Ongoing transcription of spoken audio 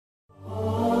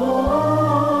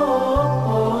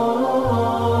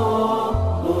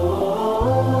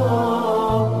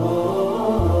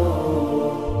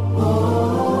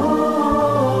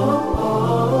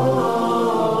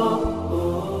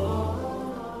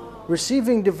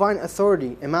Receiving divine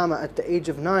authority, Imama at the age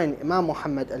of 9, Imam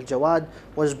Muhammad Al-Jawad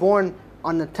was born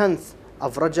on the 10th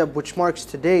of Rajab, which marks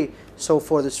today. So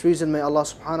for this reason, may Allah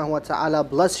subhanahu wa ta'ala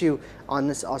bless you on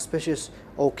this auspicious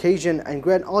occasion and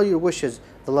grant all your wishes.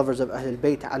 The lovers of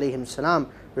Ahlul-Bait alayhim salam.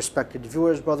 Respected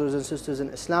viewers, brothers and sisters in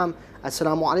Islam,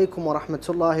 Assalamu alaikum wa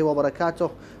rahmatullahi wa barakatuh.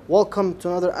 Welcome to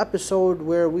another episode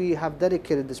where we have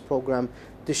dedicated this program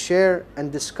to share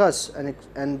and discuss and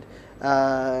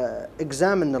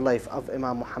examine the life of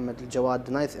Imam Muhammad Al-Jawad,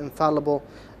 the 9th infallible,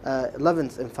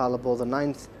 11th infallible, the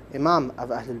 9th Imam of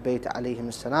Ahlul-Bait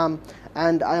alayhim salam.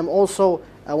 And I am also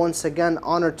once again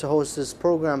honored to host this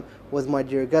program with my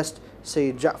dear guest,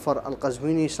 Sayid Jaffar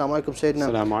Al-Qazwini. Assalamu alaikum, Sayyidina.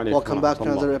 Assalamu alaikum. Welcome back to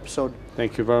another episode.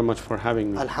 Thank you very much for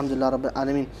having me. Alhamdulillah Rabbil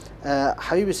Alameen.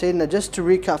 Habibi Sayyidina, just to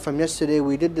recap from yesterday,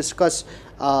 we did discuss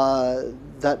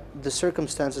that the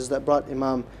circumstances that brought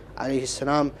Imam alayhi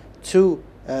salam to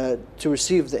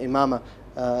receive the imama,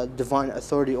 divine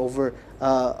authority over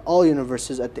all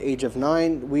universes at the age of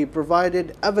 9. We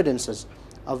provided evidences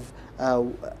of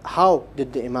how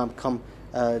did the imam come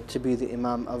to be the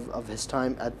imam of his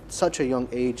time at such a young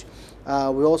age.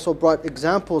 We also brought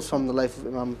examples from the life of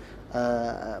Imam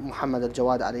Muhammad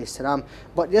Al-Jawad alayhi salam.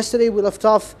 But yesterday we left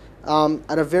off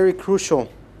at a very crucial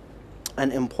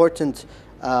and important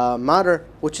matter,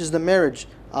 which is the marriage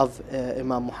of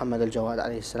Imam Muhammad Al-Jawad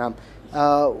alayhi salam.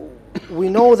 We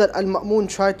know that Al-Ma'mun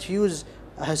tried to use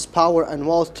his power and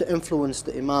wealth to influence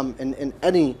the imam in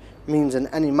any means, in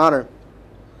any matter.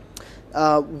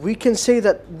 We can say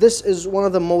that this is one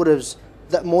of the motives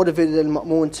that motivated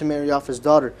Al-Ma'mun to marry off his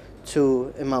daughter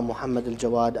to Imam Muhammad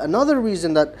Al-Jawad. Another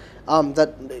reason that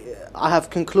that I have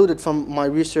concluded from my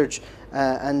research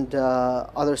and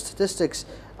other statistics,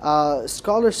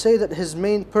 scholars say that his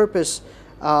main purpose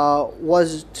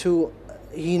was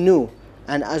he knew,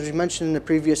 and as we mentioned in the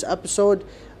previous episode,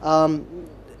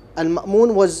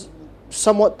 Al-Ma'mun was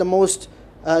somewhat the most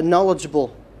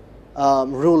knowledgeable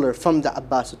ruler from the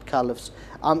Abbasid caliphs.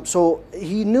 So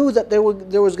he knew that there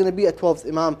was going to be a 12th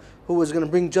Imam who was going to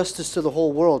bring justice to the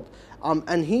whole world.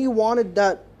 And he wanted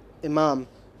that Imam,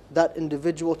 that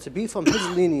individual, to be from his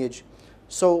lineage.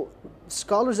 So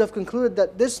scholars have concluded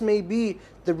that this may be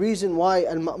the reason why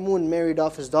Al-Ma'mun married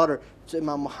off his daughter to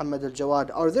Imam Muhammad Al-Jawad.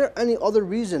 Are there any other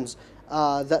reasons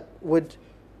that would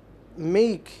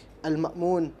make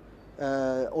Al-Ma'mun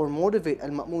or motivate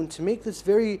Al-Ma'mun to make this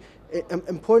very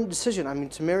important decision? I mean,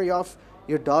 to marry off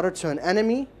your daughter to an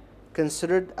enemy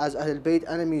considered as Ahlul-Bayt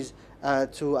enemies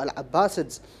to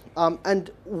Al-Abbasids.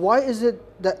 And why is it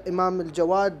that Imam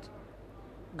Al-Jawad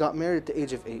got married at the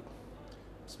age of 8?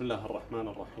 بسم الله الرحمن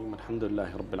الرحيم الحمد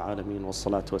لله رب العالمين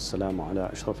والصلاة والسلام على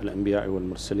أشرف الأنبياء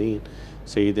والمرسلين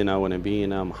سيدنا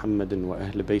ونبينا محمد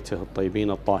وأهل بيته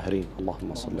الطيبين الطاهرين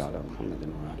اللهم صل على محمد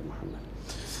وآل محمد.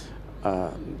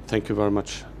 Thank you very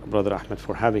much, Brother Ahmed,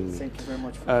 for having me. Thank you very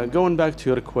much. Going back to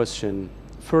your question,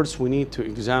 first we need to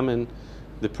examine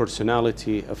the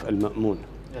personality of Al-Ma'mun.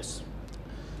 Yes.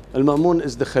 Al-Ma'mun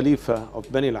is the Khalifa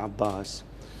of Bani al-Abbas,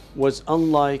 was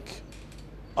unlike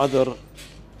other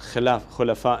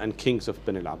Khulafa and kings of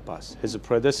Bani al-Abbas, his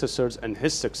predecessors and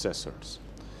his successors.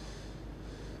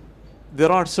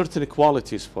 There are certain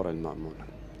qualities for Al-Ma'mun.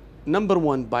 Number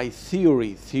one, by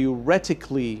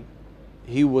theoretically,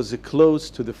 he was close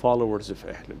to the followers of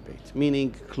Ahlul-Bayt,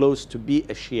 meaning close to be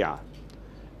a Shia,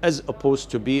 as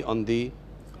opposed to be on the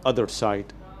other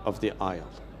side of the aisle.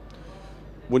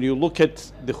 When you look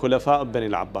at the Khulafa of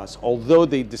Bani al-Abbas, although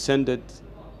they descended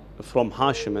from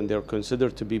Hashim and they're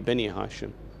considered to be Bani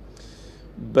Hashim,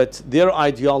 but their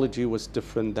ideology was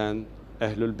different than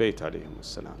Ahlul-Bayt alayhim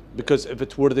salam. Because if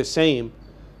it were the same,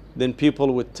 then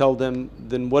people would tell them,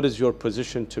 then what is your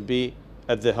position to be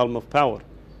at the helm of power?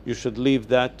 You should leave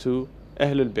that to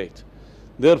Ahlul-Bayt.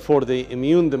 Therefore, they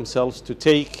immune themselves to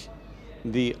take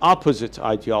the opposite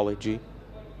ideology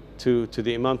to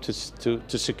the Imam to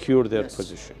secure their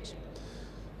positions.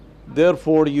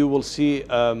 Therefore, you will see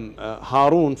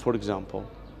Harun, for example.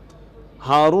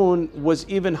 Harun was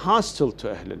even hostile to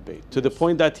Ahlul-Bayt, to the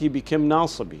point that he became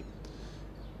Nasibi.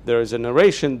 There is a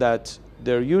narration that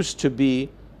there used to be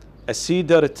a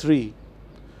cedar tree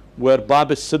where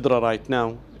Bab al-Sidra right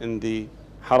now in the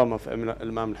Haram of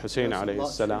Imam Hussein alayhi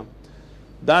salam.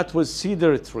 That was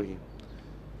cedar tree.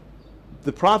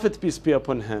 The Prophet, peace be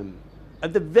upon him,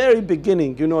 at the very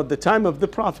beginning, you know, at the time of the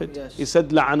Prophet, he said,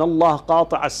 لَعَنَ اللَّهُ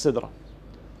قَاطِعَ السِّدْرَ.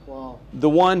 Wow. The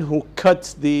one who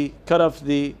cut off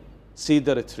the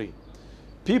cedar tree.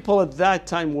 People at that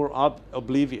time were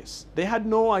oblivious. They had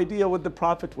no idea what the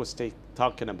Prophet was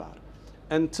talking about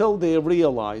until they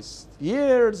realized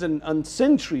years and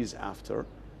centuries after,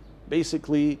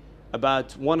 basically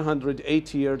about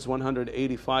 180 years,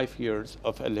 185 years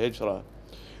of Al-Hijrah,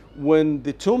 when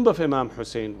the tomb of Imam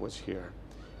Hussein was here,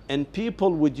 and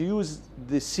people would use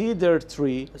the cedar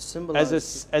tree as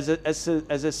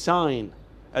a sign,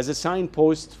 as a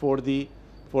signpost for the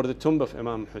tomb of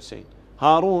Imam Hussein.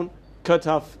 Harun cut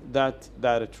off that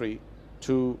tree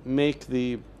to make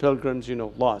the pilgrims,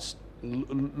 lost,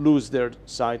 lose their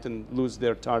sight and lose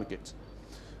their targets.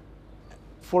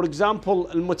 For example,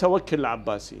 Al-Mutawakkil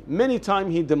Al-Abbasi, many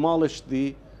times he demolished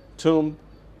the tomb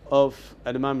of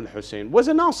Imam Al-Hussein, was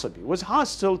a Nasibi, was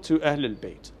hostile to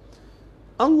Ahlul-Bait.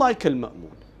 Unlike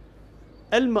Al-Ma'mun.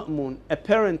 Al-Ma'mun,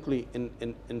 apparently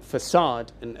in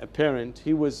facade, in apparent,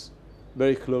 he was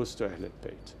very close to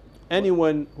Ahlul-Bait.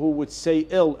 Anyone who would say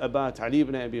ill about Ali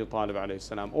ibn Abi Talib alayhi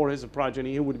salam or his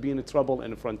progeny, he would be in trouble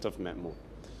in front of Ma'mun.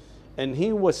 And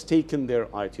he was taking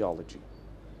their ideology.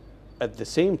 At the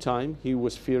same time, he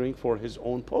was fearing for his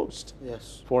own post,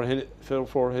 yes, for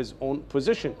his own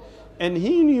position. And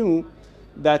he knew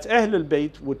that Ahlul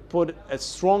Bayt would put a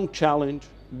strong challenge,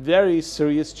 very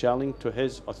serious challenge to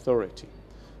his authority.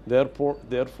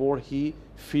 Therefore, he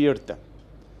feared them.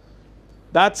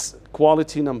 That's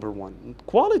quality number one.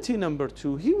 Quality number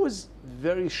two, he was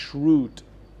very shrewd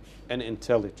and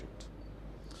intelligent.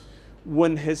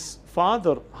 When his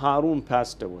father Harun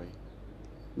passed away,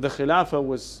 the Khilafah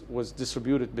was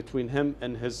distributed between him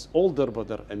and his older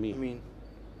brother Amin.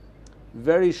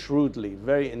 Very shrewdly,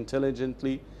 very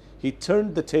intelligently, he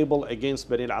turned the table against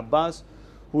Bani al-Abbas,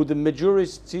 who the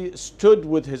majority stood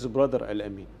with his brother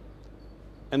Al-Amin.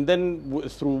 And then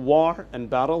through war and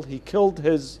battle, he killed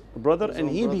his brother and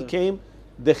he became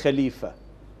the Khalifa.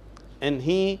 And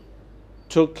he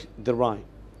took the reign.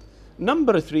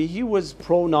 Number three, he was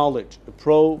pro-knowledge,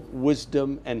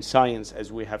 pro-wisdom and science,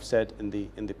 as we have said in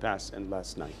the past and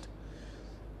last night.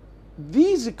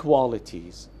 These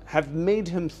qualities have made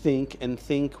him think and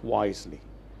think wisely.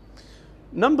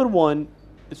 Number one,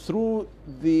 through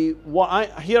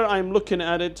here I'm looking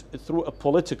at it through a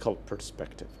political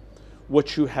perspective.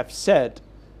 What you have said,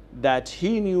 that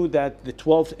he knew that the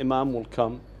 12th Imam will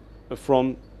come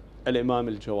from Al-Imam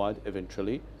Al-Jawad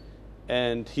eventually,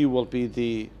 and he will be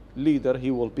the leader,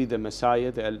 he will be the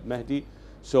Messiah, the Al-Mahdi.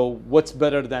 So what's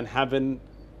better than having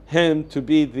him to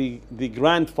be the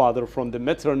grandfather from the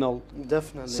maternal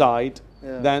side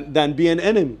than be an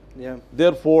enemy? Yeah.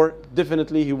 Therefore,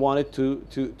 definitely he wanted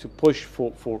to push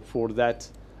for that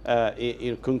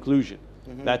conclusion,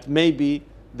 that maybe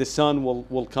the son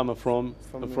will come from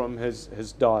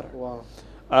his daughter.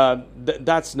 Wow.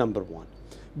 That's number one.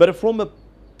 But from a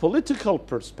political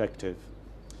perspective,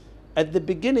 at the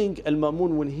beginning,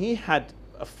 Al-Ma'mun, when he had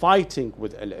a fighting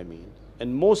with Al-Amin,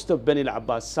 and most of Bani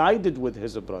al-Abbas sided with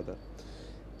his brother,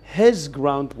 his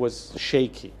ground was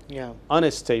shaky,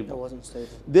 unstable. It wasn't stable.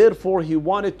 Therefore, he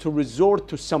wanted to resort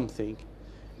to something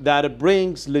that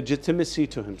brings legitimacy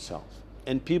to himself,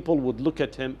 and people would look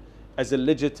at him as a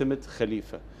legitimate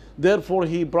Khalifa. Therefore,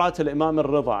 he brought Al-Imam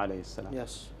Al-Rida alayhi salam,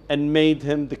 Yes. and made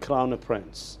him the crown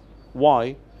prince.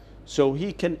 Why? So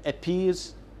he can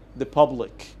appease the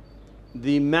public,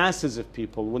 the masses of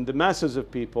people. When the masses of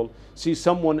people see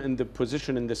someone in the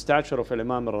position, in the stature of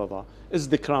Imam Al-Rida is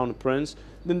the crown prince,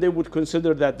 then they would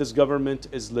consider that this government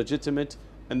is legitimate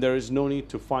and there is no need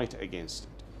to fight against it.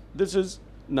 This is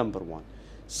number one.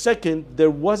 Second,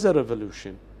 there was a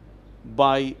revolution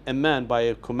by a man, by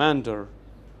a commander,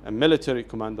 a military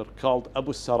commander called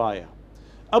Abu Saraya.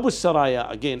 Abu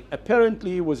Saraya, again,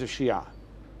 apparently he was a Shia,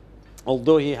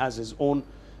 although he has his own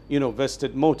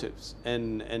vested motives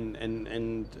and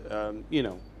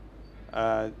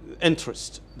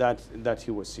interest that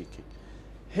he was seeking.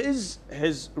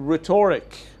 His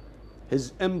rhetoric,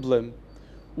 his emblem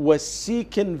was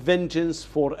seeking vengeance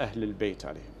for Ahlul-Bayt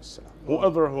alayhim salam.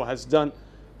 Whoever who has done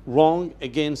wrong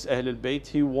against Ahlul-Bayt,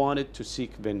 he wanted to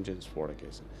seek vengeance for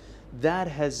against them. That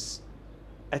has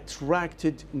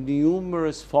attracted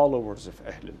numerous followers of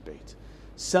Ahlul-Bayt.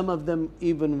 Some of them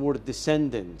even were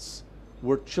descendants,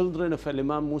 were children of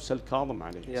Imam Musa Al-Kadhim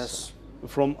alayhi Yes.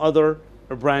 from other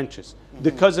branches,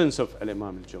 the cousins of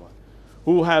Imam Al-Jawad,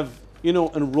 who have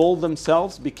enrolled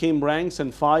themselves, became ranks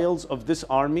and files of this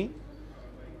army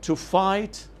to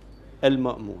fight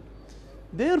Al-Ma'mun.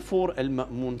 Therefore,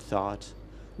 Al-Ma'mun thought,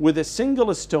 with a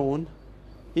single stone,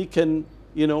 he can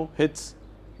hit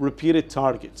repeated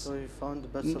targets. So he found the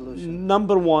best solution.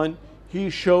 Number one, he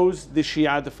shows the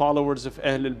Shia, the followers of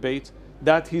Ahlul Bayt,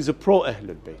 that he's a pro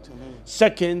Ahlul Bayt.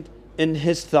 Second, in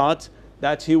his thought,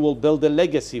 that he will build a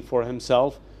legacy for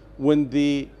himself when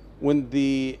the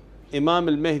Imam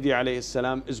al-Mahdi alayhi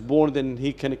salam is born, then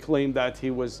he can claim that he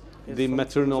was the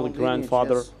maternal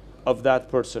grandfather of that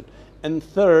person. And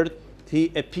third, he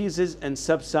appeases and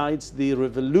subsides the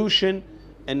revolution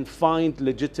and find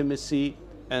legitimacy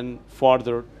and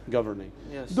further governing.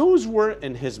 Yes. Those were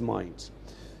in his mind.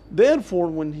 Therefore,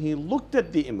 when he looked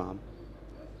at the Imam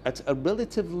at a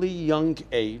relatively young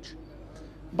age,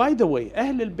 by the way,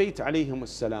 Ahlul-Bayt alayhim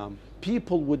as-salam,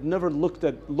 people would never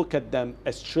look at them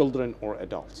as children or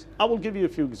adults. I will give you a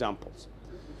few examples.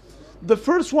 The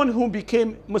first one who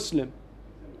became Muslim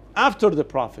after the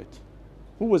Prophet,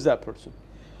 who was that person?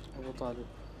 Abu Talib.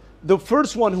 The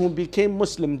first one who became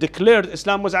Muslim, declared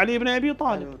Islam, was Ali ibn Abi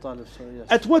Talib. Abu Talib, sorry, yes.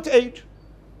 At what age?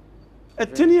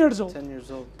 At 10 years old. 10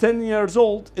 years old. 10 years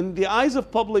old, in the eyes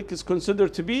of public, is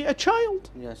considered to be a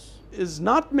child. Yes. Is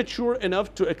not mature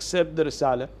enough to accept the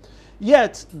Risala.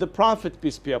 Yet, the Prophet,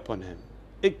 peace be upon him,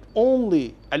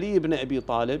 only Ali ibn Abi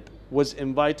Talib was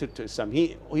invited to Islam.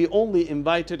 He only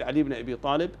invited Ali ibn Abi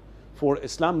Talib for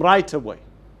Islam right away.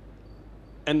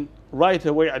 And right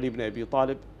away, Ali ibn Abi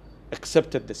Talib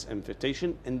accepted this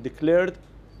invitation and declared,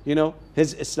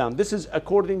 his Islam. This is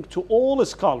according to all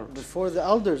scholars. Before the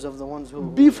elders of the ones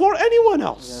who... Before anyone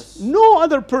else. Yes. No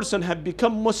other person had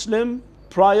become Muslim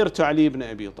prior to Ali ibn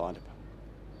Abi Talib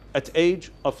at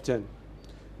age of 10.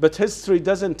 But history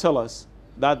doesn't tell us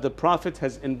that the Prophet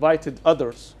has invited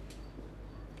others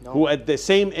who at the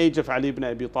same age of Ali ibn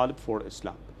Abi Talib for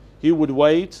Islam. He would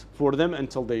wait for them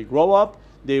until they grow up,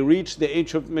 they reach the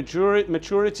age of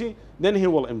maturity, then he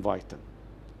will invite them.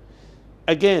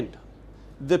 Again,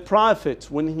 the Prophet,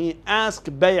 when he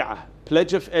asked bay'ah,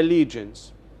 pledge of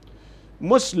allegiance,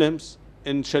 Muslims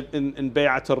in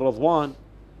Bay'at al-Radwan,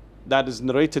 that is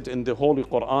narrated in the Holy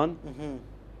Quran,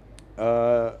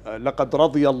 لقد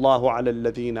رضي الله على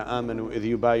الذين آمنوا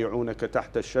إذ يبايعونك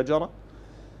تحت الشجرة,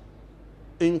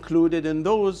 included in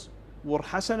those were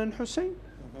Hassan and Hussein.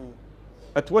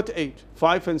 At what age?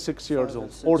 5 and 6 years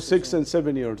old, or 6 and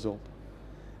 7 years old.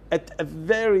 At a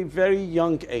very, very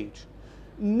young age.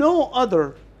 No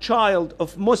other child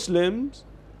of Muslims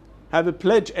have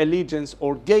pledged allegiance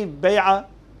or gave bay'ah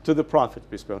to the Prophet,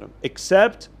 peace be upon him,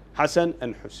 except Hassan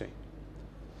and Hussein.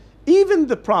 Even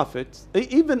the Prophet,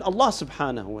 even Allah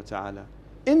subhanahu wa ta'ala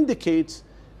indicates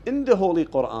in the Holy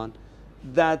Quran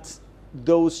that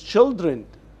those children,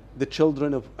 the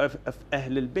children of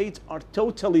Ahlul-Bayt, are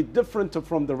totally different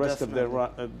from the rest of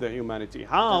the humanity.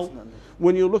 How? Definitely.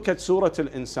 When you look at Surah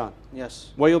Al-Insan,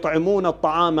 Yes. وَيُطْعِمُونَ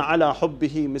الطَّعَامَ عَلَى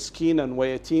حُبِّهِ مِسْكِينًا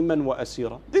وَيَتِيمًا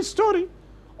وَأَسِيرًا. This story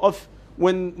of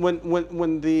when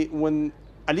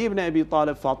Ali ibn Abi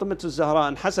Talib, Fatima al-Zahra,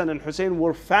 and Hassan and Hussein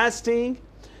were fasting,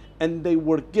 and they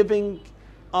were giving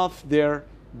off their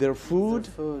food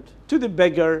to the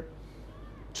beggar,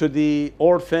 to the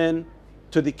orphan,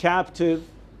 to the captive.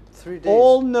 3 days.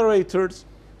 All narrators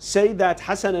say that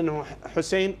Hassan and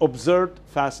Hussein observed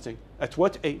fasting. At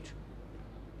what age?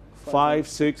 5,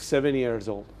 6, 7 years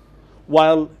old.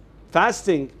 While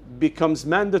fasting becomes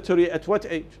mandatory at what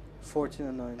age? 14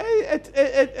 and 9. At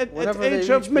age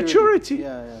of maturity.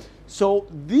 Yeah. So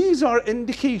these are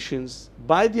indications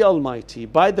by the Almighty,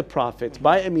 by the Prophet,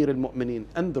 by Amir al-Mu'mineen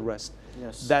and the rest,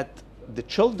 Yes. that the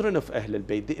children of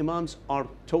Ahlul-Bayt, the Imams, are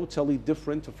totally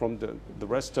different from the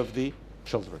rest of the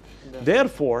children.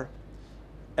 Therefore,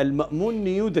 Al-Ma'mun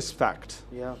knew this fact,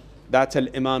 that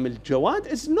Al-Imam Al-Jawad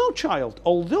is no child,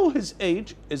 although his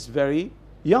age is very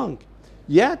young.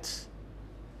 Yet,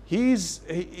 he's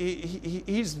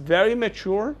very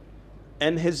mature,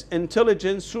 and his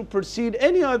intelligence supersedes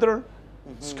any other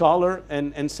scholar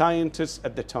and scientist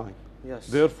at the time. Yes.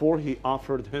 Therefore, he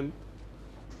offered him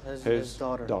his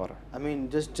daughter. I mean,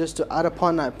 just to add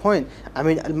upon that point, I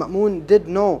mean, Al-Ma'mun did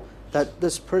know that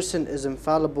this person is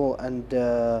infallible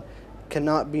and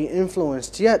cannot be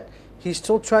influenced, yet he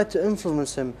still tried to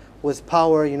influence him with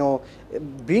power.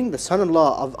 Being the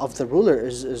son-in-law of the ruler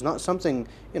is not something,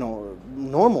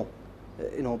 normal.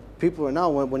 People are now,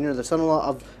 when you're the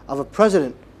son-in-law of a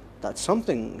president, that's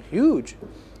something huge.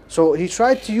 So he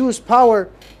tried to use power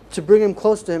to bring him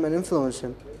close to him and influence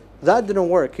him. That didn't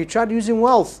work. He tried using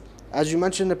wealth, as you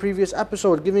mentioned in the previous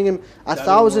episode, giving him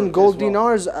 1,000 gold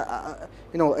dinars.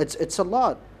 It's a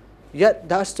lot. Yet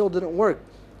that still didn't work.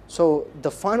 So the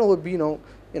final would be,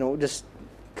 just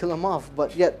kill him off.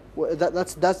 But yet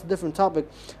that's a different topic.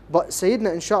 But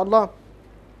Sayyidina, inshallah,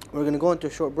 we're going to go into a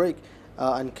short break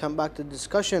and come back to the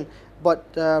discussion. But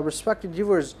respected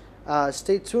viewers,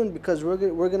 stay tuned, because we're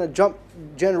going to jump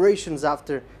generations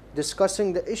after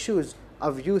discussing the issues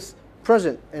of youth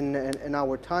present in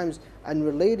our times and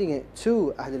relating it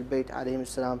to Ahlul-Bayt alayhim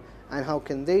salam, and how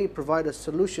can they provide us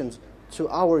solutions to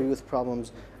our youth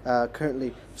problems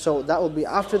currently. So that will be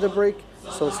after the break,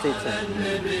 so stay tuned.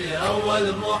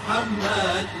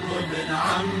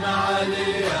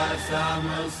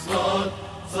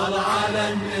 صل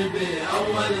على النبي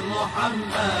أول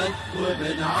محمد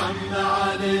وابن عم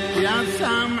علي. يا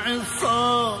سامع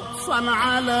الصوت صل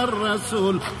على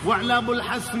الرسول وعلى ابو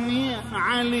الحسن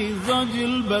علي زوج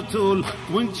البتول،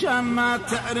 وان كان ما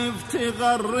تعرف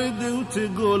تغرد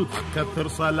وتقول كثر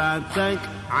صلاتك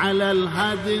على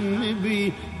الهادي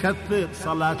النبي، كثر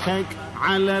صلاتك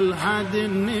على الهادي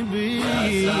النبي.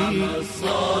 يا سامع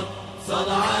الصوت صل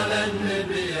على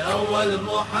النبي أول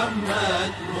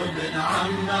محمد وابن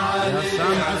عم علي.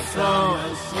 يا سامع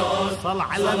الصوت صل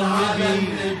على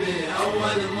النبي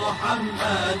أول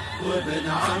محمد وابن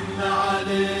عم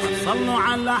علي. صلوا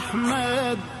على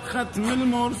أحمد ختم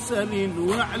المرسلين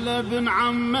وعلى ابن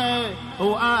عمه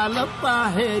وآل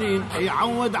الطاهرين،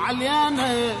 يعود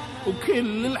علينا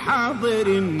وكل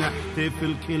الحاضرين.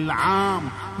 نحتفل كل عام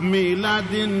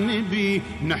ميلاد النبي،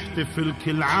 نحتفل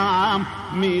كل عام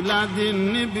ميلاد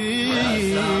النبي.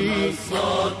 يا سامع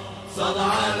الصوت صل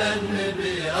على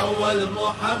النبي أول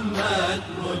محمد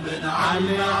وابن عم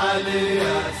علي.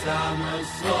 يا سامع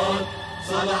الصوت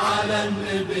صل على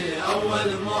النبي أول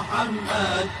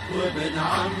محمد وابن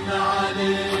عم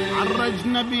علي. عرج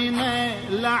نبينا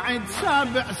لعد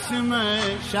سابع سما،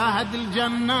 شاهد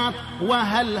الجنات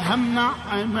وهلها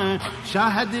منعمة،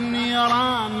 شاهد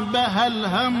النيران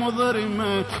بهلها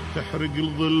مظرمة، تحرق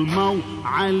الظلمة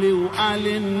وعلي وآل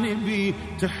النبي،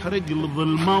 تحرق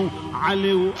الظلمة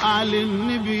وعلي وآل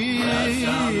النبي. يا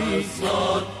سامع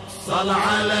الصوت صل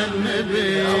على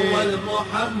النبي أول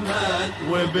محمد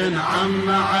وابن عم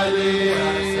علي.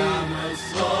 يا سامع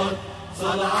الصوت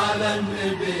صل على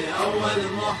النبي أول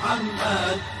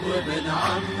محمد وابن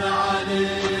عم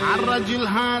علي. عالرجل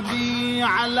الهادي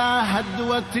على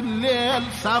هدوة الليل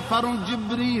سافر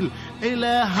جبريل إلى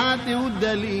هادي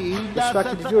ودليل.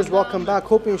 Respected viewers, welcome back.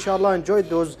 Hope you inshallah enjoyed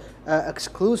those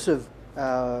exclusive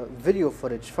video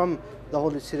footage from the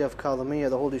holy city of Kadhimiya,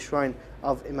 the holy shrine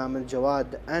of Imam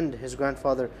Al-Jawad and his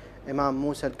grandfather Imam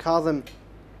Musa Al-Kadhim.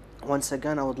 Once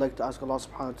again, I would like to ask Allah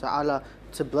subhanahu wa ta'ala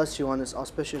to bless you on this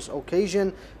auspicious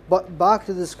occasion. But back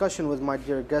to the discussion with my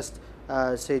dear guest,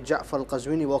 Sayid Jaffar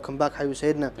Al-Qazwini. Welcome back. How are you,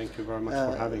 Sayyidina? Thank you very much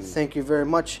for having me. Thank you very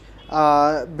much.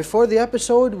 Before the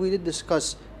episode, we did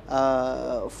discuss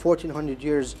 1400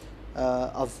 years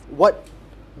of what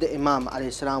the Imam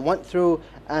alayhi salam went through,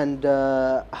 and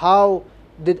how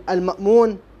did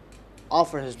Al-Ma'mun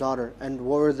offer his daughter, and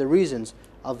what were the reasons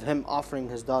of him offering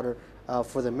his daughter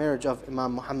for the marriage of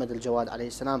Imam Muhammad Al-Jawad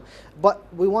alayhi salam. But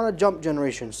we want to jump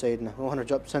generations, Sayyidina. We want to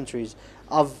jump centuries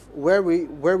of where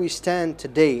we stand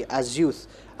today as youth.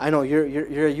 I know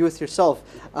you're a youth yourself,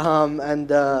 and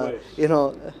you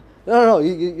know, no,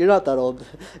 you're not that old.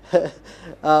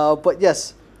 But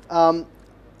yes,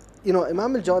 you know,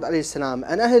 Imam Al-Jawad alayhi salam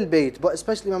and Ahlul-Bait, but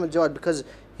especially Imam Al-Jawad, because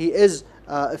he is,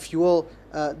 if you will,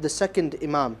 the second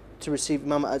Imam to receive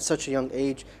Imam at such a young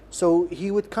age. So he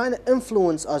would kind of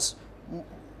influence us,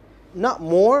 not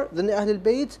more than the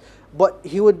Ahlul-Bait, but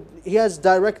he has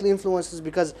directly influenced us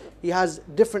because he has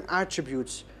different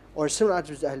attributes or similar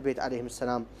attributes to Ahlul-Bait alayhi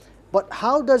salam. But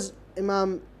how does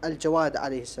Imam Al-Jawad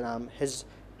alayhi salam,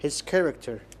 his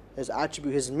character, his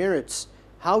attribute, his merits,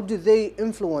 how do they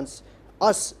influence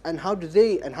us, and how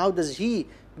does he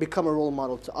become a role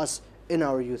model to us in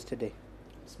our youth today?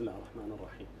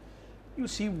 You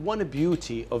see, one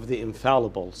beauty of the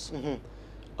infallibles,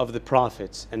 of the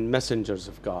prophets and messengers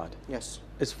of God, Yes.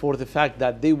 is for the fact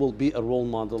that they will be a role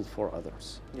model for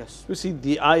others. Yes. You see,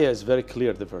 the ayah is very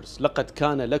clear, the verse. لَقَدْ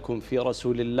كَانَ لَكُمْ فِي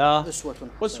رَسُولِ اللَّهِ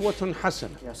أُسْوَةٌ حَسَنَةٌ.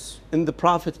 Yes. In the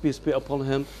Prophet, peace be upon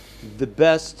him, the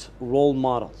best role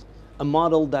model. A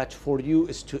model that for you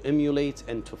is to emulate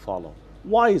and to follow.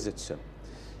 Why is it so?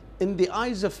 In the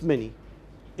eyes of many,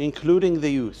 including the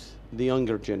youth, the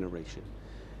younger generation,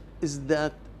 is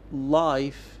that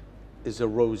life is a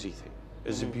rosy thing,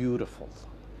 is beautiful.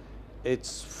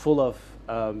 It's full of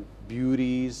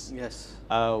beauties, Yes.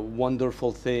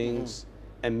 wonderful things,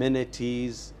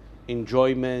 amenities,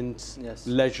 enjoyment, Yes.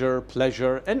 leisure,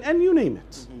 pleasure, and you name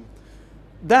it.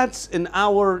 That's in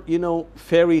our, you know,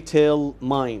 fairy tale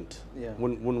mind, Yeah.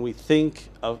 when we think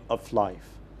of life.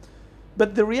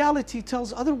 But the reality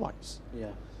tells otherwise.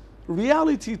 Yeah.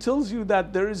 Reality tells you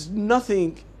that there is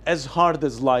nothing as hard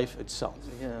as life itself.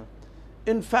 Yeah.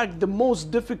 In fact, the most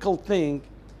difficult thing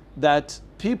that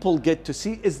people get to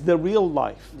see is the real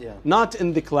life, Yeah. not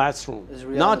in the classroom, Is not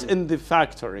reality. in the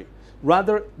factory,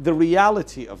 rather the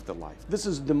reality of the life. This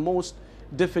is the most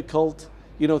difficult,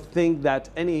 you know, thing that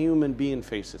any human being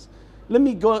faces. Let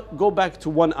me go back to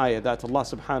one ayah that Allah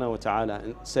subhanahu wa ta'ala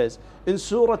says in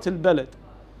Surah Al-Balad.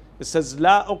 It says,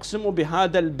 لا أقسم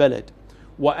بهذا البلد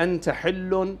وأنت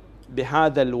حل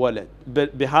بهذا الولد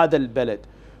بهذا البلد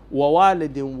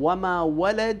ووالد وما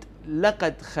ولد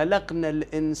لقد خلقنا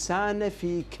الإنسان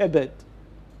في كبد.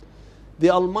 The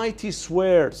Almighty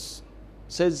swears,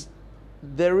 says,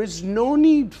 there is no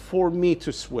need for me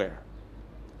to swear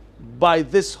by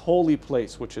this holy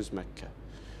place, which is Mecca,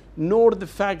 nor the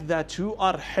fact that you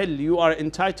are hell, you are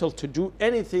entitled to do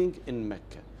anything in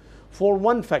Mecca. For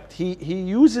one fact, he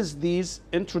uses these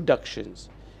introductions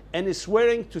and is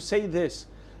swearing to say this,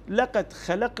 لَقَدْ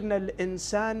خَلَقْنَا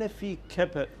الْإِنسَانَ فِي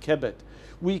كَبَدٍ.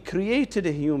 We created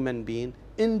a human being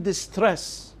in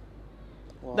distress.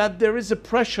 Wow. That there is a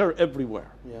pressure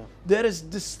everywhere. Yeah. There is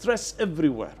distress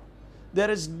everywhere. There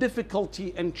is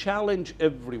difficulty and challenge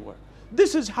everywhere.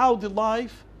 This is how the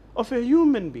life of a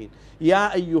human being.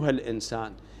 يا أيها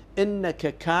الإنسان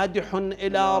إنك كادح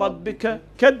إلى ربك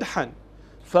كدحا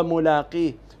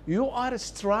فملاقيه. You are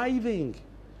striving.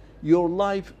 Your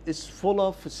life is full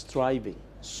of striving,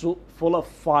 so full of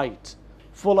fight,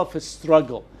 full of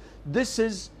struggle. This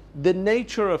is the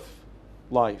nature of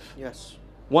life. Yes.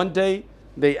 One day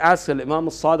they asked Imam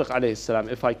Al-Sadiq alayhi salam,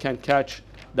 if I can catch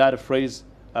that phrase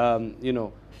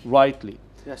rightly.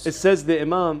 Yes. It says, the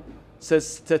Imam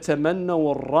says,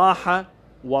 تَتَمَنَّوُ الرَّاحَةَ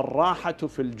وَالرَّاحَةُ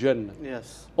فِي الْجَنَّةِ.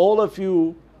 Yes. All of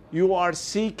you are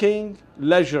seeking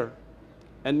leisure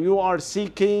and you are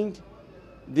seeking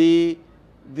the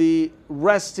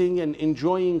resting and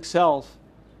enjoying self,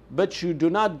 but you do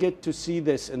not get to see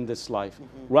this in this life.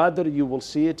 Rather, you will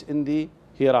see it in the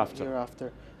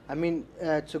hereafter. I mean,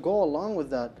 to go along with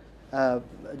that,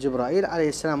 Jibreel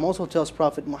alayhi salam also tells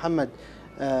Prophet Muhammad,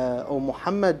 O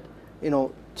Muhammad,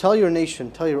 tell your nation,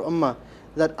 tell your ummah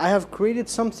that I have created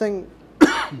something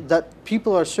that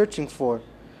people are searching for,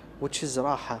 which is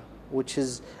raha, which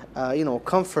is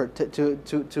comfort,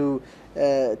 to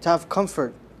have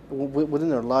comfort within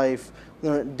their life,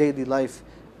 their daily life,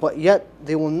 but yet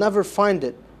they will never find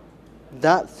it.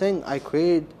 That thing I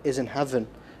created is in heaven,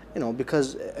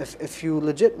 because if you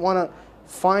legit want to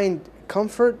find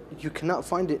comfort, you cannot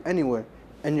find it anywhere.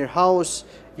 In your house,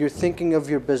 you're thinking of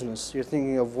your business, you're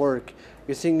thinking of work,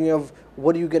 you're thinking of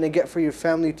what are you going to get for your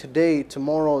family today,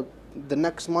 tomorrow, the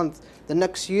next month, the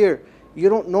next year. You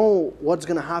don't know what's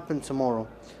going to happen tomorrow.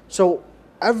 So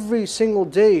every single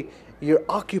day you're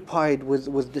occupied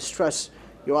with distress.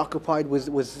 You're occupied with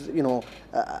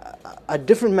a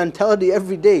different mentality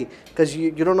every day, because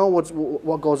you don't know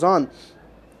what goes on.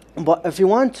 But if you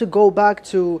want to go back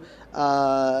to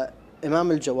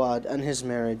Imam Al-Jawad and his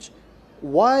marriage,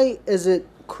 why is it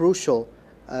crucial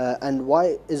and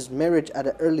why is marriage at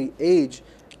an early age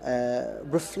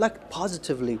reflect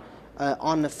positively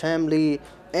on the family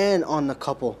and on the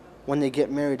couple when they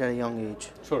get married at a young age?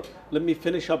 Sure. Let me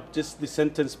finish up just the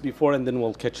sentence before, and then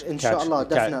we'll Inshallah,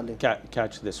 definitely.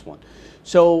 catch this one.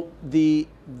 So the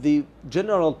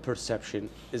general perception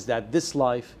is that this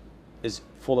life is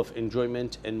full of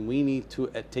enjoyment and we need to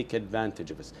take advantage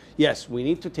of it. Yes, we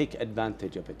need to take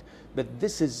advantage of it, but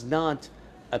this is not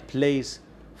a place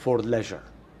for leisure.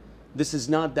 This is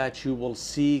not that you will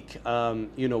seek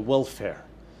welfare.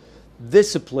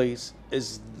 This place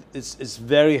is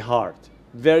very hard,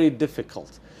 very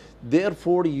difficult.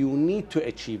 Therefore, you need to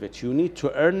achieve it. You need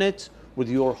to earn it with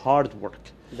your hard work.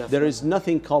 Definitely. There is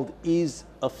nothing called ease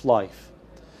of life.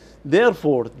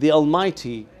 Therefore, the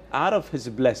Almighty, out of His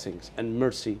blessings and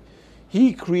mercy,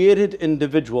 He created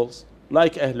individuals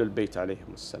like Ahlul-Bait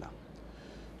alayhim salam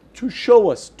to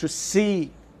show us, to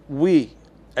see, we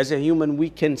as a human, we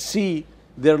can see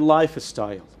their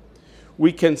lifestyle.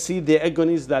 We can see the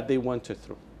agonies that they went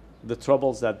through, the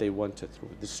troubles that they went through,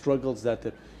 the struggles that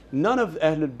they... None of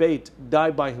Ahlul Bayt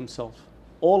died by himself.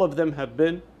 All of them have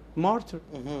been martyred,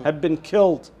 have been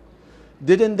killed.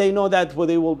 Didn't they know that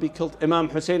they will be killed? Imam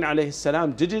Hussein alayhi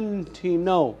salam, didn't he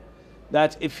know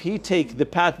that if he take the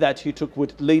path that he took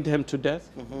would lead him to death?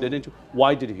 Didn't he?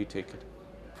 Why did he take it?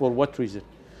 For what reason?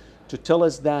 To tell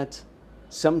us that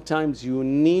sometimes you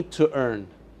need to earn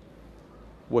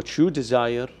what you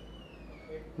desire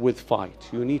with fight.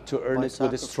 You need to earn it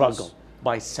with a struggle,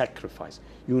 by sacrifice.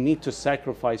 You need to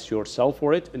sacrifice yourself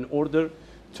for it in order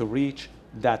to reach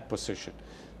that position.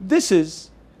 This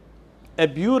is a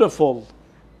beautiful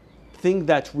thing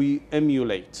that we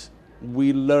emulate,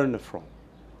 we learn from.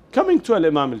 Coming to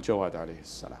Imam Al-Jawad alayhi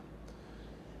salam.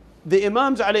 The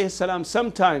Imams alayhi salam,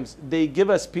 sometimes they give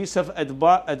us piece of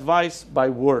advice by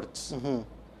words.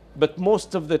 But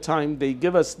most of the time they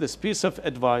give us this piece of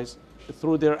advice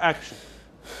through their action,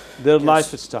 their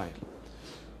lifestyle.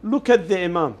 Look at the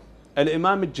Imam.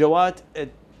 Al-Imam Al-Jawad at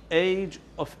age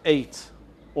of 8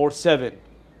 or 7.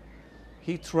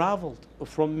 He traveled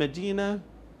from Medina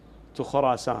to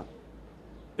Khurasan.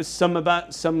 is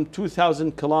some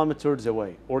 2,000 kilometers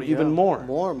away, or even more.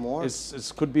 More.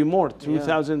 It could be more,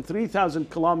 2,000, 3,000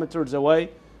 kilometers away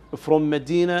from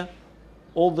Medina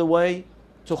all the way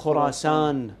to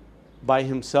Khurasan by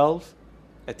himself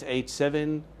at age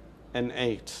 7 and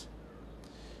 8.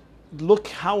 Look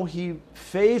how he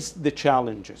faced the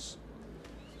challenges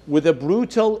with a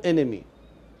brutal enemy,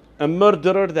 a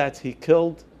murderer that he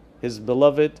killed his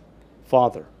beloved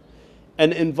father,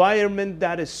 an environment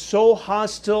that is so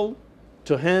hostile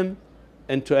to him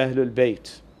and to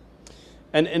Ahlul-Bait,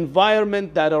 an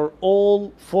environment that are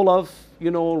all full of,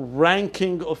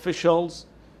 ranking officials,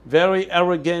 very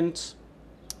arrogant,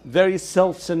 very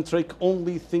self-centric,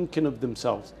 only thinking of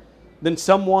themselves. Then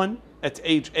someone at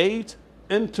age 8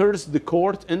 enters the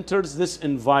court, enters this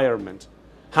environment.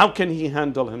 How can he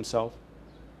handle himself?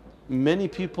 Many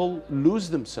people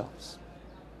lose themselves.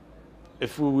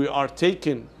 If we are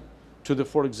taken to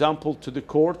for example, to the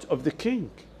court of the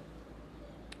king,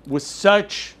 with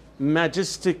such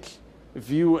majestic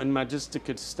view and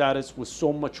majestic status, with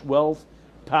so much wealth,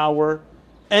 power,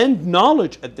 and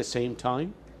knowledge at the same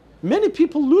time, many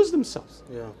people lose themselves.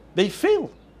 Yeah. They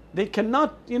fail. They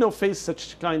cannot, face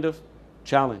such kind of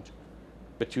challenge.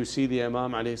 But you see the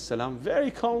Imam alayhi salam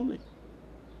very calmly,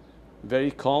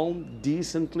 very calm,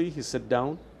 decently, he sat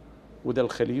down with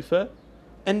Al-Khalifa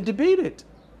and debated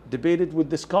with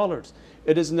the scholars.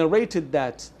 It is narrated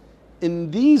that in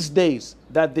these days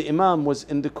that the Imam was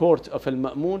in the court of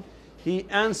Al-Ma'mun, he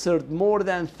answered more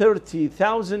than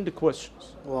 30,000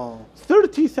 questions. Wow.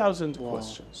 30,000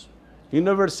 questions. He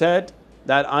never said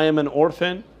that I am an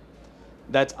orphan,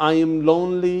 that I am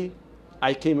lonely,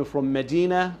 I came from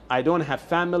Medina, I don't have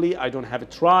family, I don't have a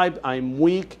tribe, I'm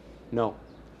weak. No.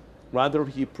 Rather,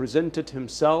 he presented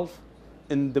himself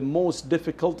in the most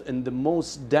difficult and the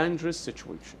most dangerous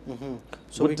situation.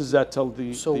 So what does that tell the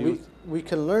youth? We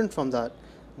can learn from that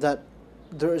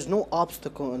there is no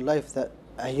obstacle in life that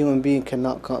a human being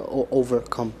cannot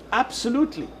overcome.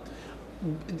 Absolutely.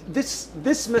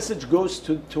 This message goes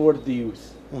toward the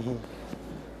youth.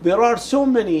 There are so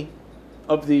many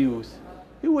of the youth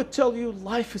who would tell you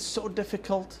life is so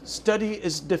difficult, study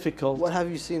is difficult. What have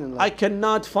you seen in life? I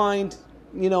cannot find,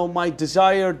 my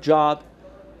desired job.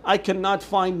 I cannot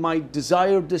find my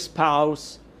desired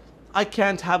spouse. I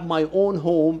can't have my own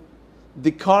home,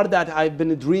 the car that I've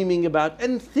been dreaming about,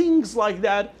 and things like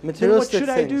that. Then what should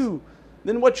I do?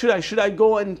 Then what should I? Should I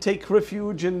go and take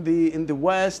refuge in the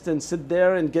West and sit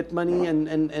there and get money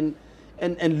and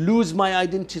lose my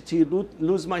identity,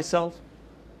 lose myself?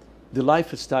 The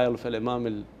lifestyle of Imam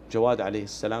Al-Jawad alayhi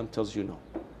salam tells you no.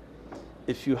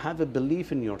 If you have a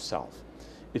belief in yourself,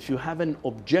 if you have an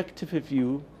objective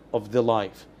view of the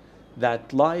life,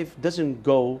 that life doesn't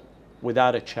go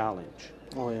without a challenge,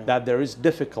 that there is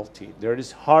difficulty, there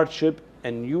is hardship,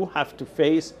 and you have to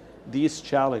face these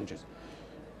challenges.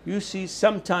 You see,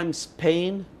 sometimes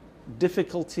pain,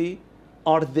 difficulty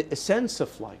are the essence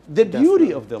of life, the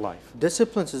beauty of the life.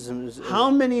 Discipline is how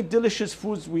many delicious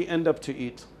foods we end up to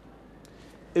eat?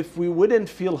 If we wouldn't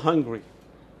feel hungry,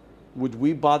 would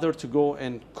we bother to go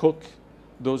and cook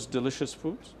those delicious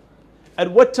foods?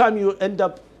 At what time you end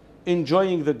up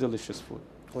enjoying the delicious food?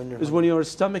 When your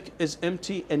stomach is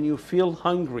empty and you feel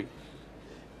hungry.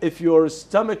 If your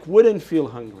stomach wouldn't feel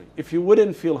hungry, if you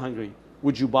wouldn't feel hungry,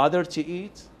 would you bother to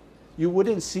eat? You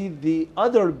wouldn't see the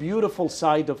other beautiful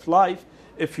side of life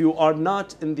if you are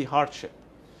not in the hardship.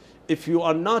 If you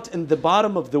are not in the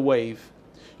bottom of the wave,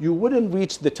 you wouldn't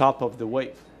reach the top of the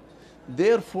wave.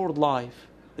 Therefore, life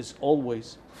is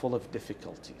always full of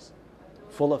difficulties,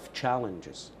 full of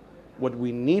challenges. What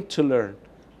we need to learn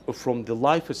from the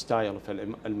lifestyle of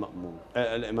Al-Ma'mun,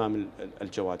 Al-Imam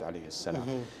Al-Jawad alayhi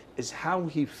salam, is how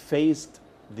he faced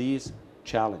these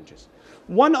challenges.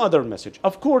 One other message,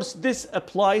 of course, this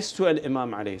applies to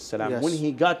Al-Imam alayhi salam when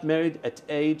he got married at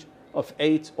age of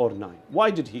 8 or 9. Why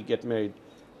did he get married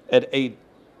at age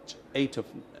 8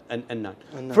 and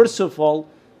 9? First of all,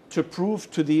 to prove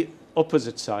to the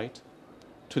opposite side,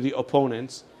 to the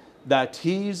opponents, that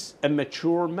he's a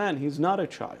mature man. He's not a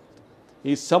child.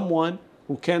 He's someone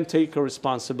who can take a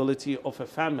responsibility of a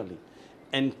family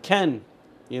and can,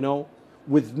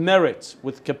 with merit,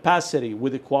 with capacity,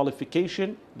 with a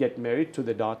qualification, get married to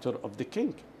the daughter of the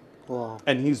king. Wow.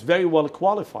 And he's very well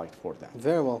qualified for that.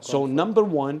 Very well qualified. So number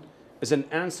one is an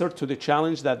answer to the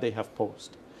challenge that they have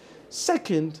posed.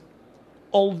 Second,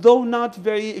 although not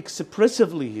very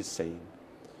expressively, he's saying,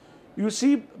 you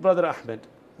see, Brother Ahmed,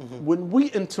 when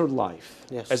we enter life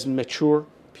as mature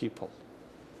people,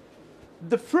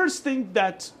 the first thing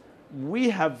that we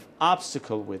have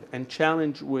obstacle with and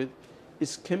challenge with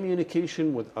is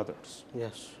communication with others.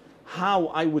 Yes. How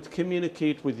I would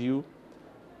communicate with you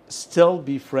still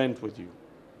be friend with you.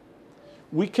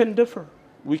 We can differ.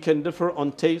 We can differ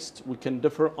on taste. We can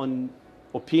differ on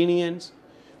opinions.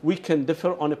 We can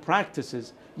differ on the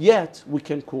practices. Yet we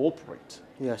can cooperate.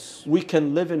 Yes. We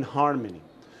can live in harmony.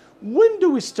 When do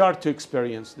we start to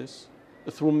experience this?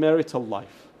 Through marital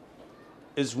life.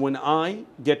 Is when I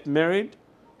get married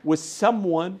with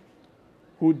someone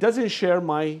who doesn't share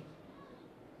my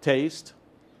taste.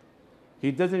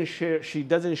 She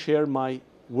doesn't share my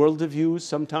worldviews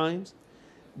sometimes.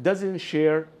 Doesn't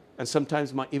share, and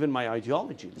sometimes even my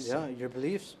ideologies. Yeah, your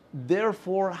beliefs.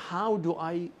 Therefore, how do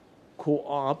I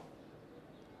co-op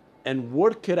and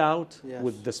work it out Yes.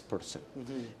 with this person?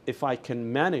 If I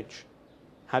can manage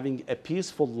having a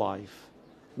peaceful life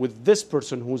with this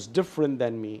person who's different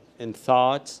than me in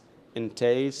thoughts, in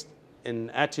taste, in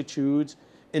attitudes,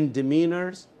 in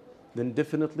demeanors, then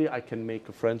definitely I can make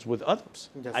friends with others.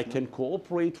 Definitely. I can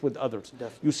cooperate with others.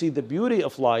 Definitely. You see, the beauty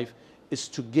of life is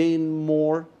to gain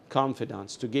more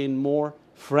confidence, to gain more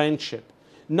friendship,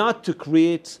 not to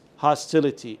create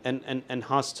hostility and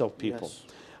hostile people. Yes.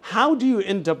 How do you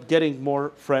end up getting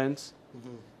more friends?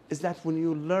 Is that when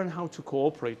you learn how to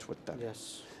cooperate with them.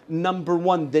 Yes. Number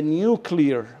one, the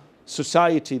nuclear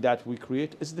society that we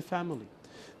create is the family.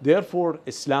 Therefore,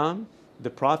 Islam, the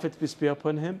Prophet, peace be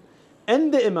upon him,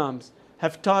 and the Imams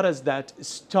have taught us that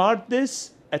start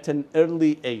this at an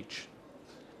early age,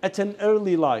 at an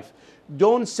early life.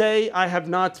 Don't say, I have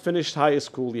not finished high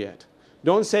school yet.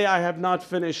 Don't say, I have not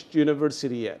finished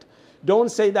university yet. Don't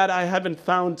say that I haven't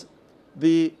found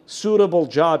the suitable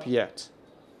job yet.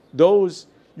 Those,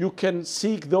 you can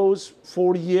seek those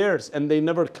for years and they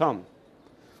never come.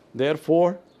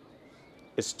 Therefore,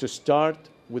 it's to start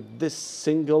with this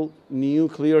single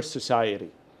nuclear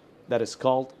society that is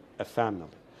called a family.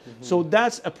 So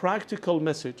that's a practical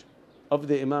message of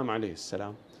the Imam alayhi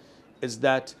salam, is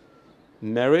that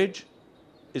marriage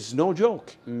is no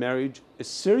joke. Marriage is a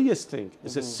serious thing.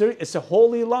 It's a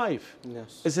holy life.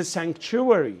 Yes. It's a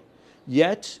sanctuary.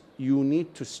 Yet you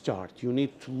need to start. You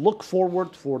need to look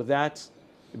forward for that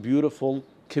beautiful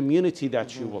community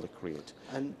that you will create.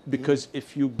 And Because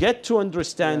if you get to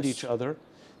understand Yes. each other,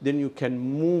 then you can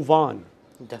move on.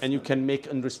 And Definitely. you can make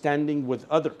understanding with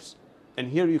others. And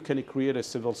here you can create a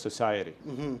civil society.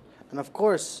 And of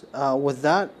course, with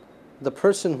that, the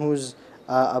person who's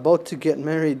about to get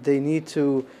married, they need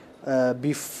to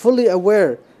be fully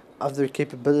aware of their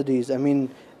capabilities. I mean,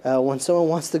 when someone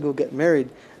wants to go get married,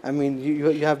 I mean,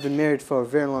 you have been married for a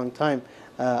very long time.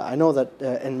 I know that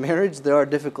in marriage there are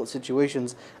difficult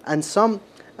situations, and some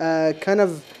they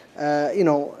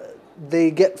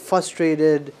get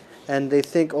frustrated and they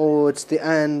think, oh, it's the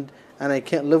end, and I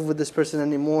can't live with this person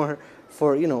anymore.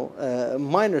 For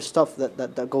minor stuff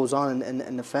that goes on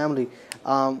in the family,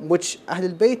 which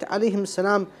Ahlul-Bait alayhim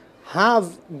salam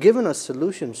have given us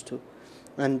solutions to.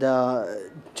 And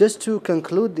just to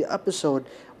conclude the episode,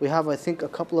 we have, I think, a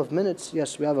couple of minutes.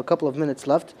 Yes, we have a couple of minutes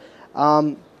left.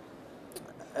 Can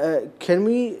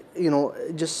we,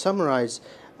 just summarize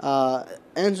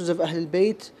answers of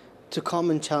Ahlul-Bait to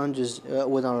common challenges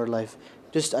with our life?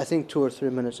 Just, I think, 2 or 3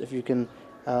 minutes, if you can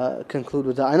conclude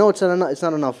with that. I know it's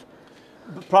not enough.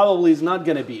 Probably is not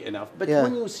going to be enough. But Yeah.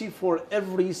 when you see for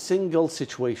every single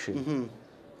situation,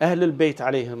 Ahlul Bayt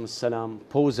alayhim salam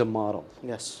pose a model.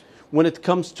 Yes. When it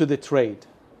comes to the trade,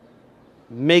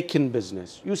 making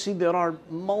business, you see there are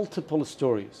multiple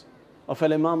stories of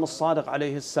Al-Imam Al-Sadiq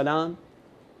alayhi salam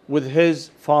with his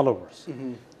followers.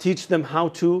 Teach them how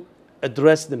to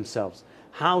address themselves,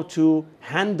 how to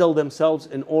handle themselves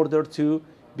in order to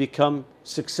become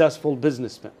successful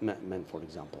businessmen, for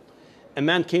example. A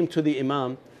man came to the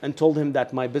Imam and told him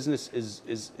that my business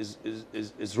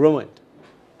is ruined.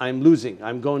 I'm losing.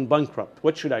 I'm going bankrupt.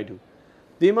 What should I do?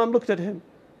 The Imam looked at him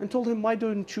and told him, why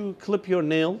don't you clip your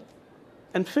nail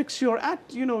and fix your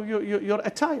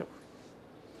attire?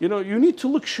 You need to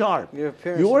look sharp. Your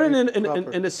appearance You are should be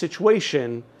proper. in a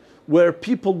situation where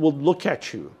people will look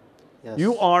at you. Yes.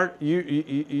 You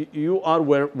are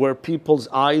where people's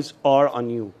eyes are on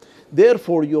you.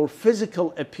 Therefore, your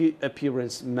physical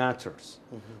appearance matters.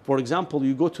 For example,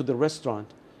 you go to the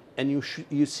restaurant and you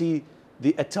see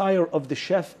the attire of the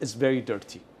chef is very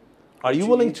dirty. Are you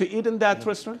willing to eat in that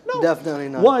restaurant? No. Definitely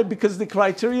not. Why? Because the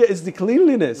criteria is the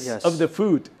cleanliness Yes. of the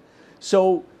food.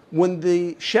 So when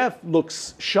the chef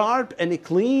looks sharp and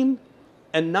clean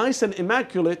and nice and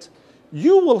immaculate,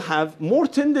 you will have more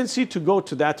tendency to go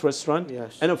to that restaurant.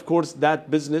 Yes. And of course,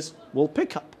 that business will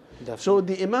pick up. Definitely. So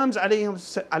the Imams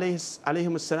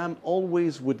alayhim salam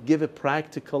always would give a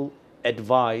practical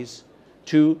advice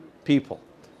to people.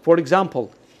 For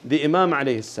example, the Imam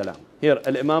alayhi salam, here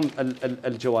Al-Imam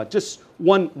Al-Jawad, just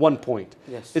one point.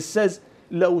 Yes. It says,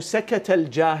 لو سكت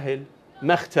الجاهل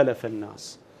ما اختلف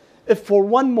الناس. If for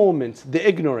one moment the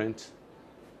ignorant,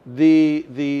 the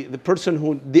person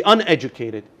who, the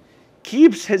uneducated,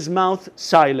 keeps his mouth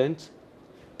silent,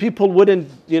 people wouldn't,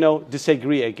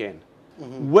 disagree again.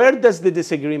 Where does the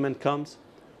disagreement comes?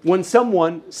 When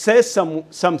someone says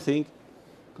something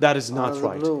that is not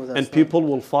right, and people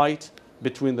will fight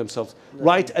between themselves.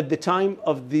 Right at the time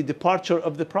of the departure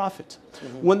of the Prophet,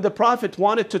 when the Prophet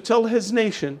wanted to tell his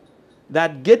nation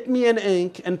that get me an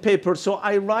ink and paper so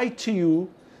I write to you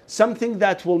something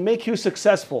that will make you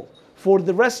successful for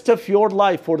the rest of your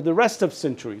life, for the rest of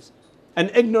centuries. An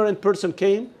ignorant person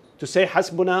came to say,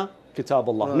 Hasbuna Kitab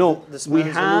Allah. No, we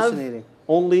have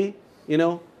only,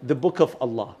 the book of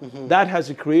Allah. That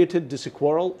has created this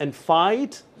quarrel and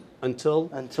fight until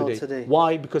today.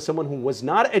 Why? Because someone who was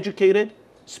not educated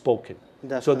spoke it.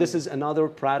 Definitely. So this is another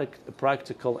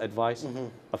practical advice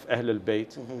of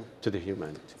Ahlul-Bait to the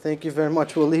humanity. Thank you very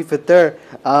much. We'll leave it there.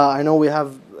 I know we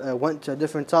have went to a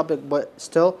different topic, but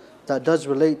still that does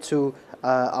relate to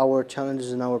our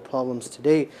challenges and our problems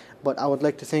today. But I would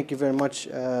like to thank you very much,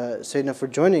 Sayyidina, for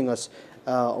joining us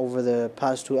over the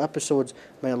past 2 episodes.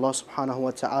 May Allah subhanahu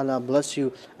wa ta'ala bless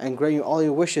you and grant you all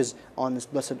your wishes on this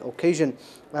blessed occasion.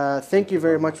 Thank you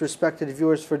very much, respected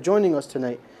viewers, for joining us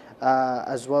tonight.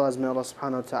 As well as may Allah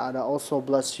subhanahu wa ta'ala also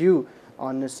bless you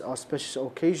on this auspicious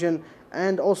occasion.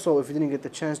 And also, if you didn't get the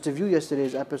chance to view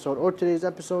yesterday's episode or today's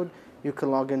episode, you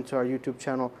can log into our YouTube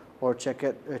channel or check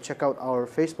out our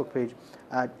Facebook page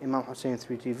at Imam Hussein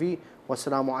 3TV.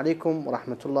 Wassalamu alaikum wa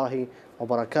rahmatullahi wa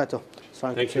barakatuh.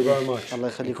 Thank you very much.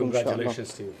 Allah and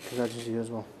congratulations to you. Congratulations to you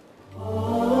as well.